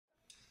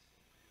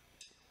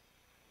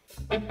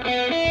Yeah.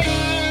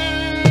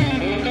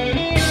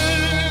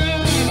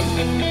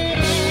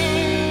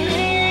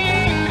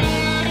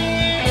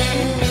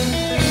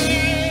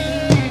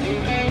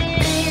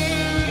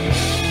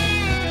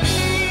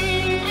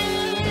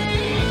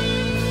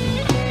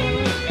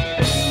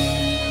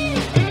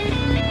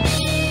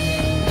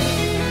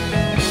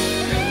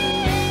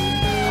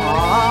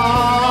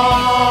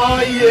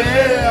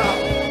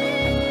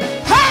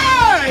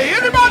 Hey,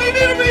 anybody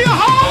need to be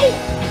whole?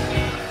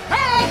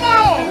 Come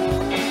on.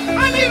 I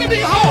need to be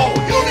whole.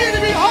 You need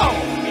to be whole.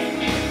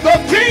 The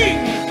King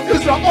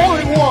is the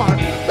only one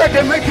that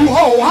can make you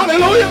whole.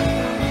 Hallelujah.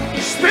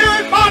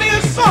 Spirit, body,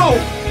 and soul.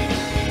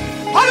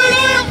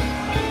 Hallelujah.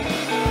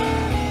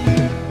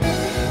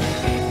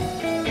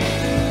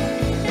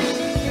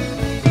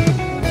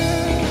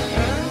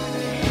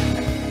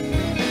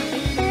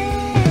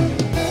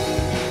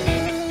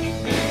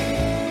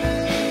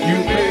 You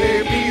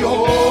made me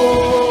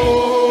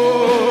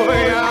whole,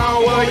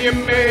 Yahweh, you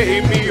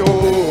made me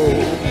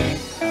whole.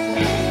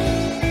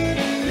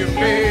 You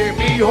made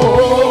me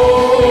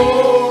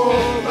whole,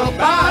 the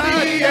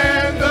body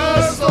and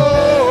the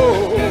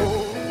soul.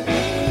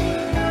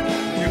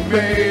 You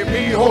made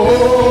me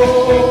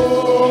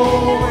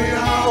whole,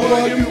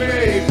 Yahweh, you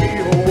made me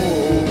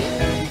whole.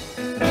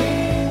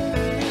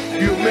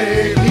 You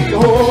made me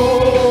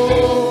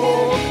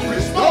whole,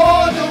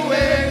 restore the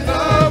ways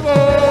of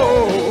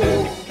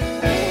old.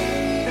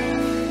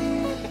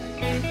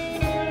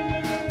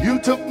 You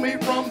took me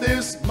from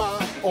this,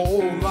 my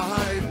old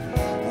life,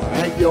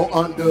 and your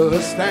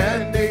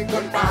understanding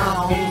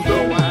confounds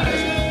the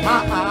wise.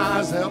 My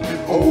eyes have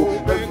been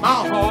opened,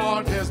 my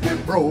heart has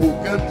been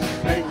broken,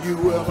 and you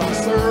will I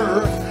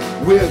serve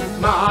with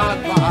my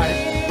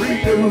life.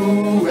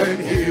 Renew and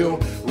heal,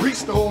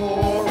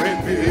 restore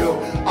and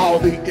build all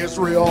the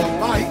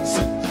Israelites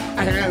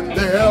and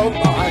their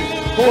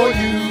life. For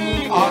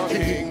you are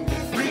King,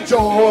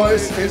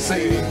 rejoice and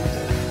sing,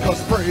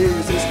 'cause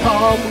praise is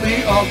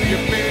comely of you.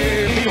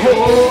 Made me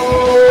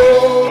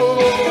whole,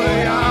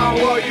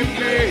 Yahweh, you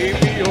made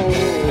me whole.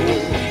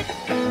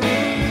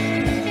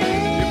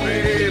 You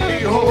made me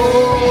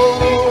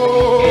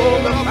whole,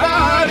 the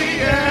body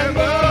and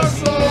the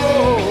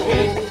soul.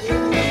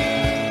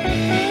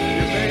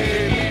 You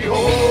made me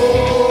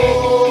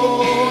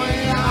whole,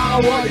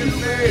 Yahweh, you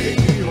made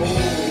me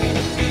whole.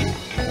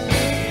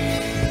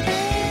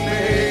 You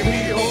made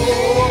me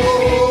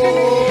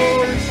whole,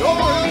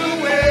 restore the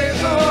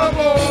ways of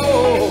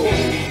old.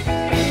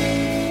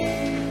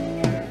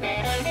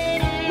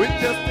 With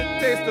just a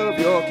taste of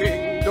your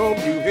kingdom,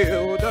 you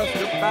healed us,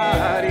 the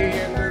body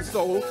and the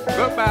soul,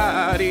 the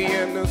body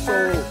and the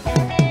soul.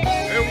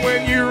 And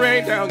when you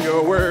rained down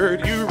your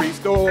word, you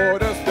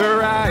restored us, the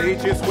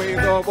righteous ways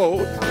of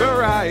old, the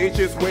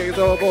righteous ways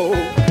of old.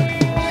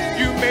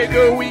 You made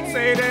the weak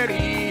say that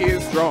he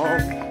is strong,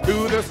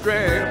 through the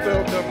strength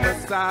of the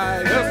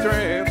Messiah, the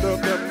strength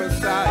of the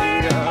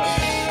Messiah.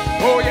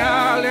 Oh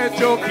yeah, let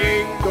your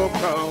kingdom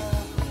come,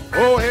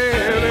 oh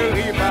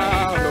heavenly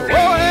Father,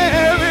 oh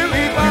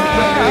heavenly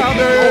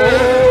Father.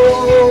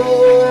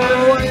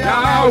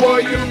 Yahweh,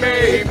 you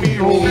made me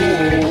whole.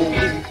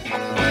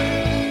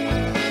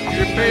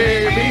 You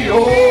made me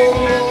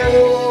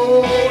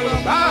whole, the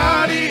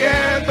body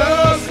and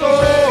the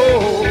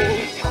soul.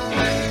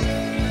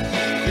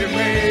 You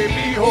made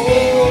me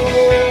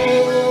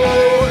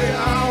whole,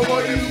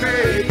 Yahweh, you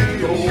made me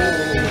whole.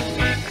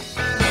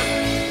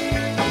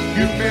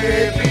 You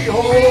made me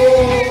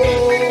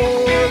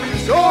whole,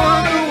 restore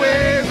the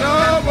ways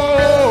of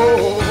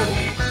old.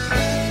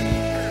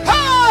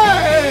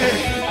 Hey!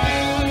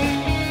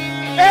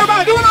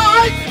 Everybody doing all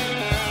right?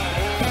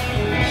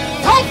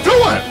 Talk to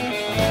him.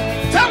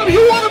 Tell him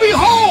you want to be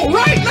whole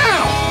right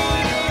now.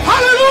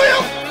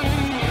 Hallelujah.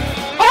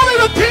 Only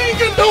the King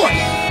can do it.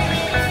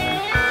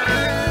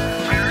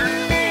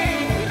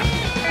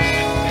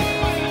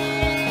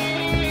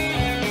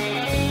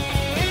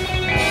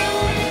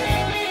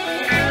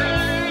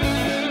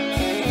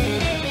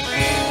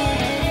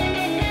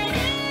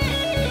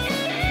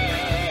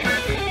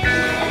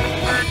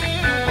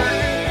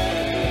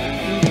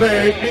 You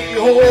made me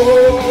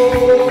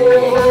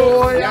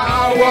whole,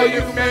 Yahweh,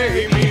 you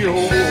made me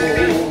whole.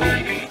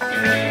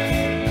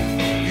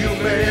 You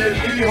made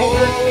me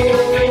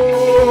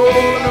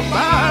whole, the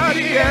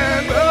body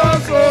and the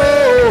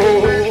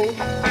soul.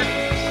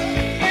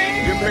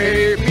 You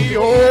made me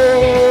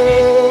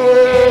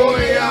whole,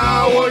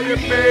 Yahweh, you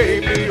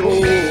made me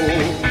whole.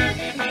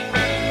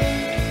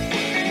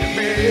 You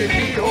made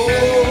me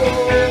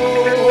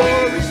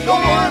whole,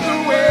 restore the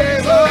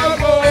ways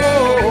of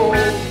old.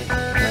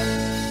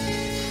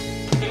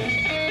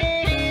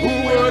 Who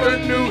would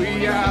have knew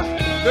ya,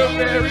 the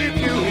very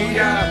few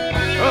ya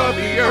of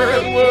the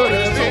earth would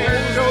have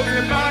been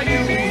chosen by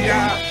you,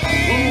 ya.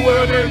 Who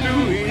would have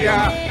knew ya,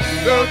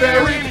 the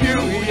very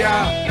few ya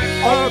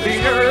of the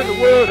earth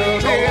would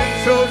have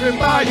been chosen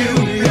by you,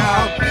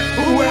 ya.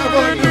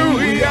 Whoever knew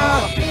ya,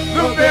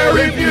 the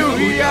very few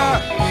ya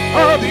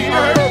of the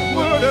earth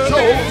would have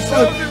been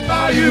chosen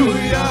by you,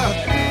 ya.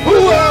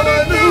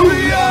 Whoever knew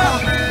ya,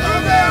 the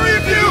very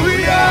few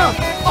ya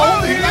of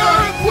the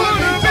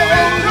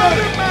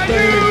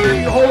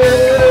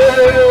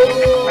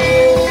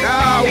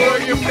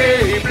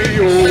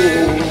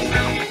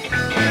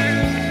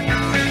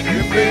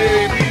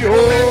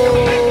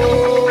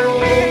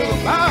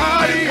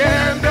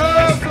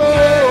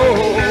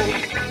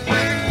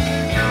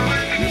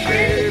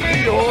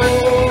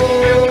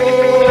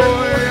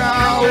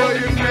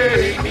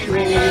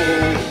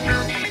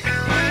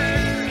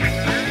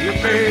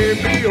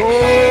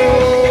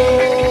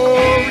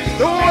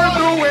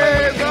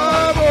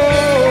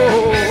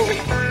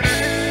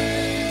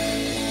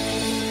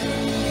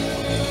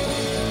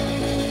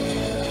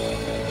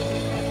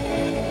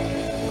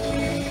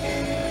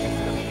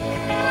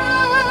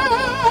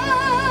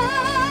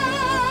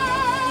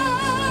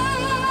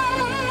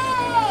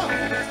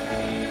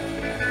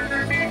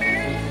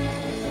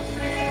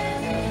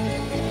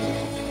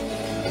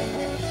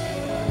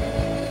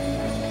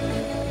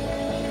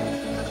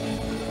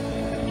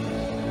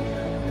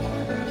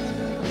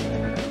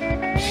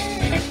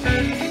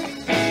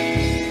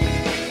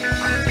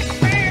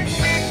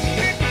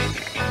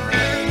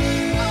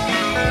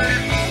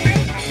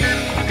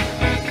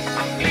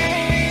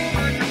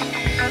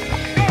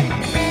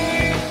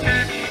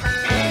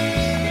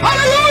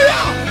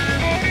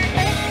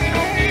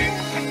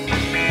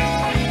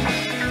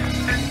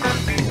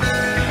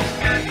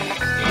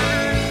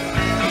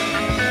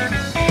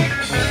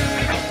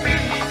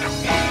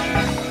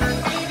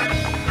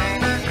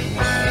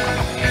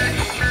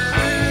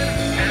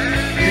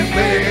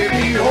made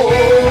me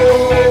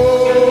whole.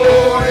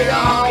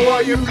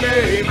 Yahweh, you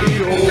made me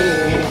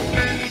whole.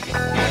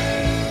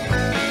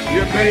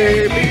 You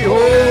made me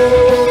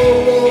whole.